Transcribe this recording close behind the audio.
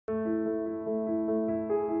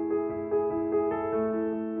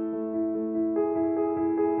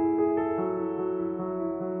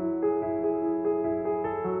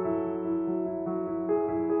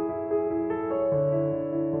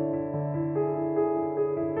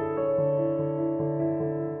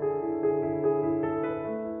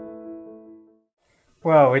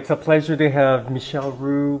Well, it's a pleasure to have Michel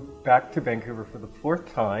Roux back to Vancouver for the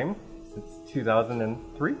fourth time since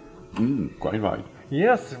 2003. Quite right.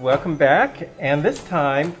 Yes, welcome back. And this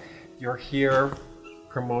time you're here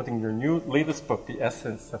promoting your latest book, The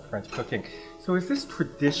Essence of French Cooking. So is this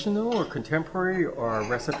traditional or contemporary or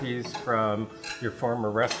recipes from your former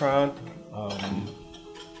restaurant, or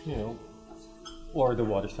the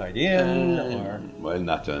Waterside Inn? Well,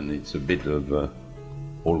 Nathan, it's a bit of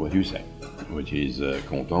all what you say, which is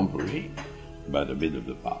contemporary, but a bit of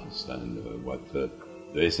the past. And what the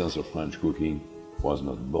essence of French cooking was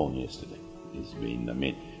not born yesterday. It's been,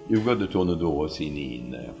 you've got the Tournedos Rossini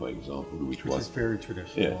in there, for example, which was is very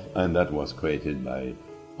traditional. Yes, and that was created by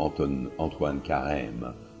Antoine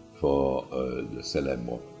Carême for the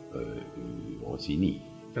célèbre Rossini.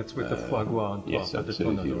 That's with the foie gras on top. Yes, of the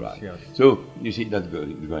absolutely Tournedos, right. yes. So you see that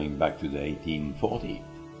going back to the 1840,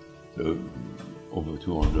 so over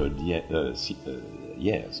 200 years.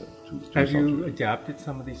 Have you adapted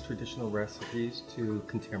some of these traditional recipes to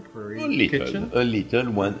contemporary kitchen? A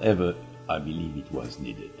little, whenever I believe it was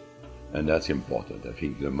needed. And that's important. I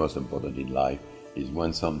think the most important in life is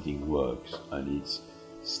when something works and it's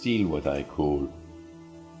still what I call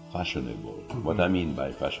fashionable. What I mean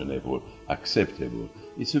by fashionable, acceptable.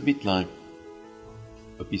 It's a bit like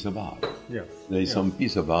a piece of art. Yes. There is some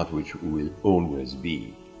piece of art which will always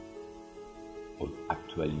be of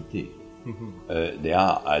actuality. There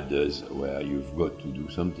are others where you've got to do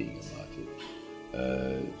something about it.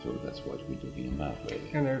 So that's what we're talking about,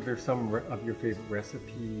 really. And are there some of your favorite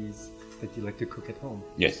recipes that you like to cook at home?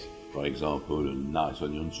 Yes. For example, a nice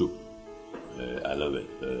onion soup. I love it.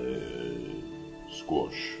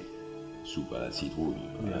 Squash soup à la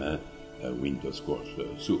citrouille. Winter squash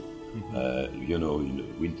soup. In the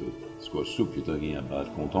winter squash soup, you're talking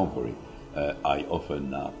about contemporary. I often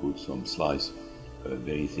now put some a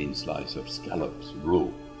very thin slice of scallops raw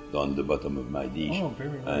down the bottom of my dish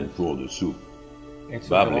and pour the soup. And so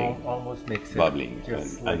bubbling, it almost makes it bubbling,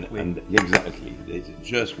 just and exactly, they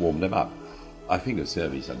just warm them up. I think the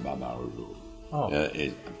service at Barbara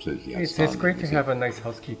is absolutely outstanding. It's great to have a nice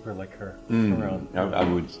housekeeper like her around. I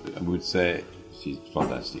would say she's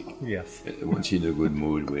fantastic. Yes. When she's in a good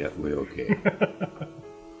mood, we're okay.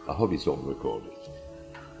 I hope it's all recorded.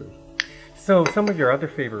 So, some of your other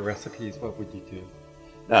favorite recipes, what would you do?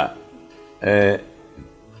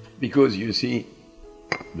 Because you see,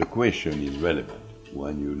 the question is relevant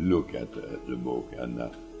when you look at the book, and there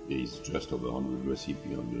is just over 100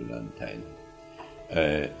 recipes, 110.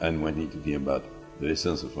 And when you're talking about the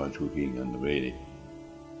essence of French cooking and really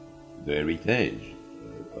the heritage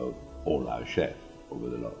of all our chefs over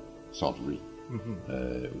the last century,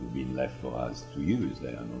 who've been left for us to use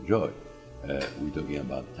there and enjoy. We're talking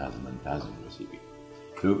about thousands and thousands of recipes.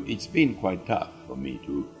 So it's been quite tough for me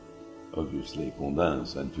to obviously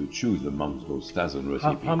condense and to choose amongst those thousand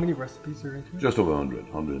recipes. How many recipes are into it? Just over 100,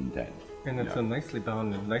 110. And it's a nicely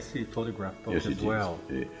bound and nicely photographed book as well.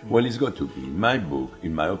 Well, it's got to be. In my book,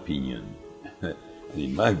 in my opinion,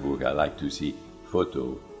 in my book, I like to see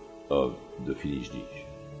photo of the finished dish.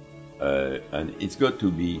 And it's got to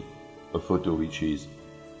be a photo which is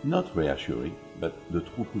not reassuring, but the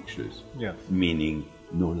true pictures. Yes. Meaning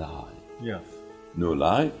no lie. Yes. No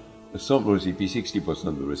lie. Some recipes, 60%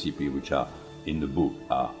 of the recipes which are in the book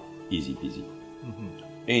are easy peasy.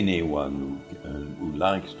 Anyone who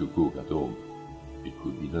likes to cook at home, it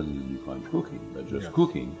could be not only French cooking, but just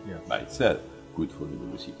cooking by itself could follow the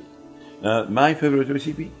recipe. My favorite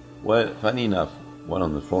recipe? Well, funny enough, one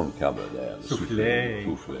on the front cover there. The soufflé.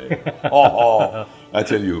 I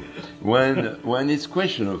tell you, when it's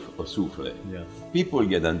question of soufflé, people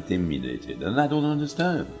get intimidated, and I don't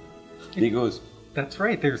understand. Because that's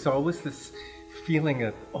right. There's always this feeling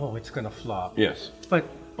of, it's going to flop. Yes. But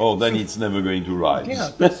then it's never going to rise.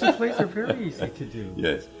 Yeah, but soufflés are very easy to do.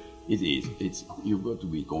 Yes, it is. You've got to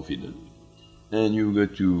be confident, and you've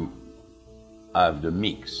got to have the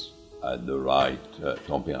mix at the right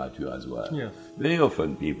temperature as well. Yes. Very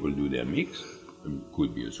often people do their mix. It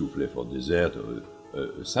could be a soufflé for dessert or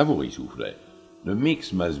a savory soufflé. The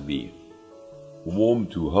mix must be warm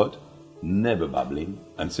to hot, never bubbling,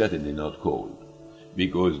 and certainly not cold,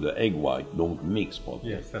 because the egg white don't mix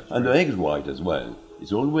properly. Yes, that's and right. the egg white as well.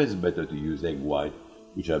 It's always better to use egg white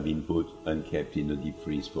which have been put and kept in the deep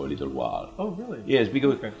freeze for a little while. Oh, really? Yes,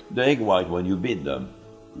 because the egg white, when you beat them,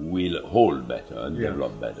 will hold better and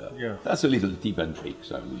develop better. Yeah. That's a little tip and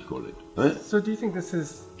tricks, I would call it. Huh? So do you think this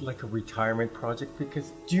is like a retirement project?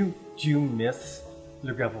 Because do you miss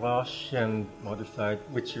Le Gavroche and Waterside,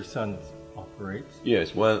 which your son operates?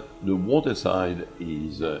 Yes, well, the Waterside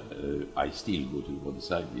is, I still go to the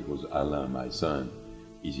Waterside because Alain, my son,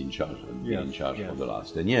 is in charge and been Yes, in charge yes. for the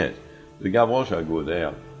last 10 years. The Gavroche, I go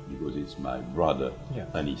there because it's my brother Yes.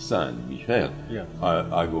 and his son, Michel. Yes.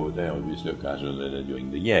 I go there obviously occasionally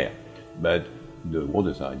during the year. But the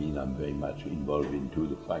water sardine, I'm very much involved into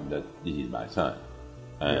the fact that this is my son.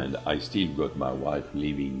 And I still got my wife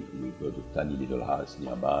living, we've got a tiny little house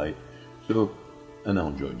nearby. So, and I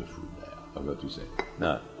enjoy the food there, I've got to say.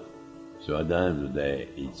 Now, so at the end of the day,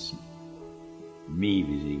 it's me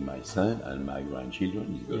visiting my son and my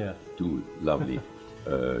grandchildren. He's got Yes. two lovely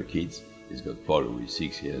kids. He's got Paul, who is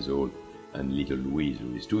 6 years old, and little Louise,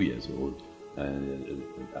 who is 2 years old. And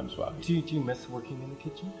I'm sorry. Do you miss working in the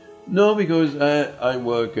kitchen? No, because I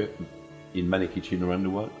work in many kitchens around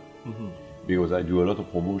the world. Because I do a lot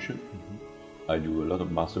of promotion. I do a lot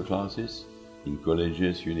of master classes in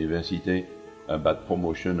colleges, university. About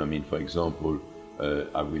promotion, I mean, for example,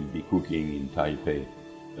 I will be cooking in Taipei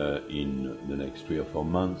in the next 3 or 4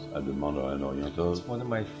 months at the Mandarin Oriental. It's one of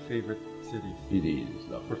my favorite cities It is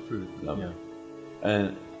lovely. for food. Lovely. Yeah.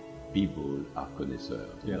 And people are connoisseurs.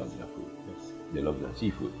 They Yes. love their food. Yes. They love their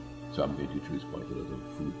seafood. So I'm going to choose quite a lot of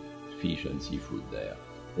food, fish and seafood there.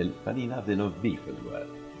 And funny enough, they love beef as well.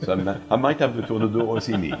 So I might have the Tourne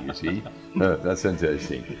Rossini, you see. That's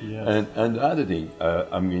interesting. Yes. And the other thing,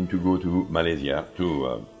 I'm going to go to Malaysia,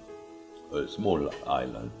 to a small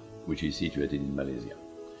island, which is situated in Malaysia.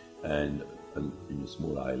 And in a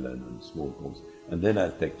small island, on a small coast. And then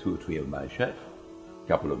I'll take 2 or 3 of my chefs, a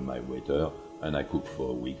couple of my waiters, and I cook for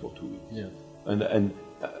a week or 2 weeks. Yes. And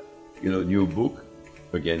you know, new book.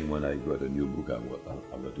 Again, when I got a new book,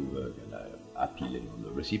 I got to work and I appeal on the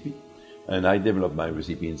recipe. And I developed my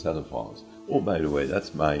recipe in south of France. Oh, by the way,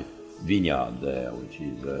 that's my vineyard there, which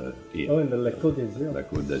is here. Oh, in the La Côte d'Azur. La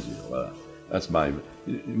Côte d'Azur. Voilà. That's my,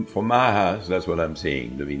 from my house, that's what I'm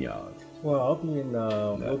seeing, the vineyard. Well, I'll be in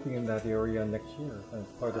we'll be in that area next year as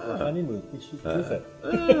part of our honeymoon. We should visit.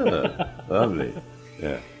 Lovely.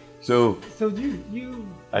 Yeah. So So you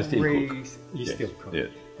I still cook. raised you Yes, still cook, yes.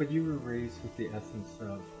 but you were raised with the essence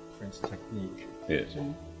of French technique. yes,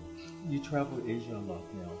 And you travel Asia a lot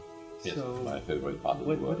now. yes, So my favorite part of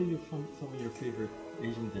what the what world. are some of your favorite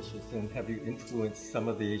Asian dishes, and have you influenced some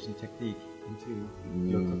of the Asian technique into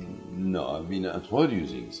your cooking? No, I've been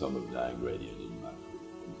introducing some of the ingredients in my food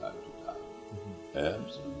from time to time.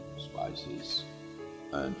 Herbs, spices,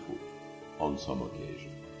 and food on some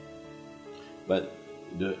occasion. But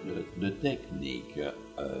the technique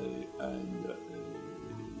and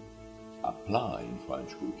applying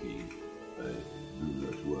French cooking do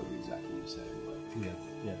not work exactly the same way. Yes,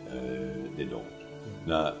 yes. They don't.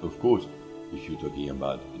 Now, of course, if you're talking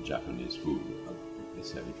about Japanese food, they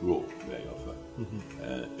serve it raw very often.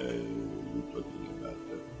 You're talking about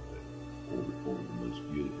all the most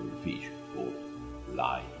beautiful fish, all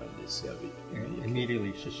live, and they serve it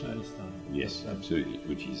Immediately sashimi style. Yes, absolutely,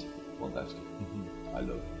 which is fantastic. I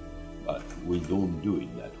love it. But we don't do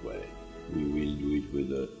it that way. We will do it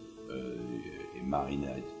with a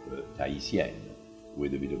marinade Tahitienne,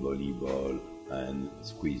 with a bit of olive oil and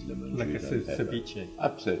squeeze lemon Like juice a and pepper. ceviche.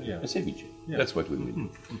 Absolutely, Yeah. a ceviche. Yeah. That's what we will do.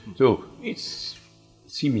 So it's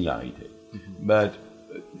similarity. But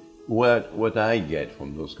what I get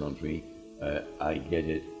from those countries, I get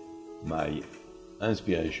it. My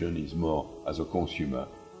inspiration is more as a consumer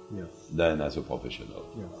Yes. than as a professional.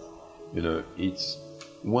 Yes. You know, it's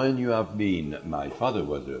when you have been. My father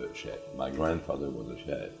was a chef. My grandfather was a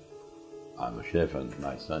chef. I'm a chef, and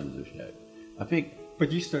my son is a chef. I think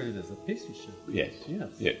But you started as a pastry chef. yes, Yes.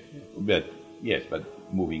 yeah. But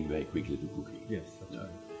moving very quickly to cooking. Yes, that's Yeah.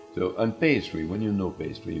 right. So, and pastry, when you know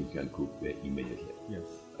pastry, you can cook immediately. Yes.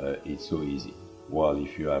 It's so easy. While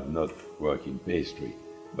if you have not worked in pastry,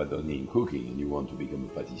 but only in cooking, and you want to become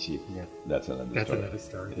a pâtissier, Yeah. that's another That's story. another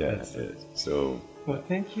story. Yeah, That's it. yes. So, Well,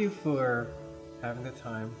 thank you for having the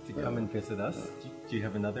time to come and visit us. Do you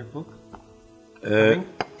have another book? coming?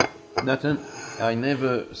 Nathan, I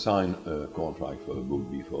never signed a contract for a book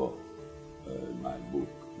before.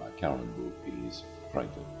 My current book is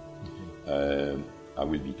printed. I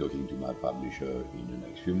will be talking to my publisher in the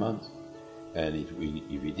next few months, and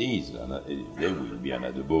if it is, there will be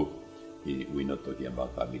another book. We're not talking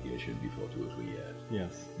about publication before 2 or 3 years.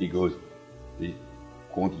 Yes. Because the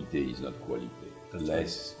quantity is not quality. That's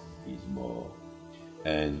Less is more,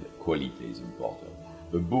 and quality is important.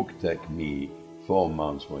 A book takes me 4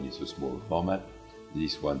 months when it's a small format.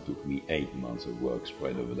 This one took me 8 months of work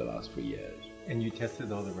spread over the last 3 years. And you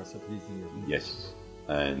tested all the recipes in your book? Yes.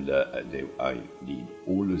 And I did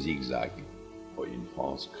all the zigzag in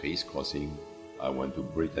France, crisscrossing. I went to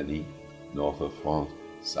Brittany, north of France,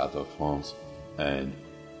 south of France, and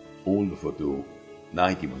all the photos,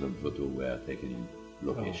 90% of the photos were taken in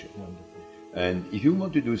location. Oh, wonderful. And if you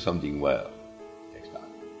want to do something well, next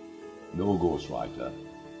time, no ghostwriter,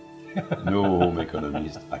 no home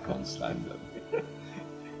economist, I can't stand them.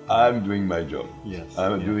 I'm doing my job. Yes.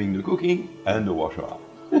 I'm doing the cooking and the washer up.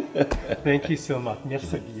 Thank you so much.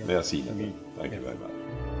 Merci bien. Merci. Thank you very much.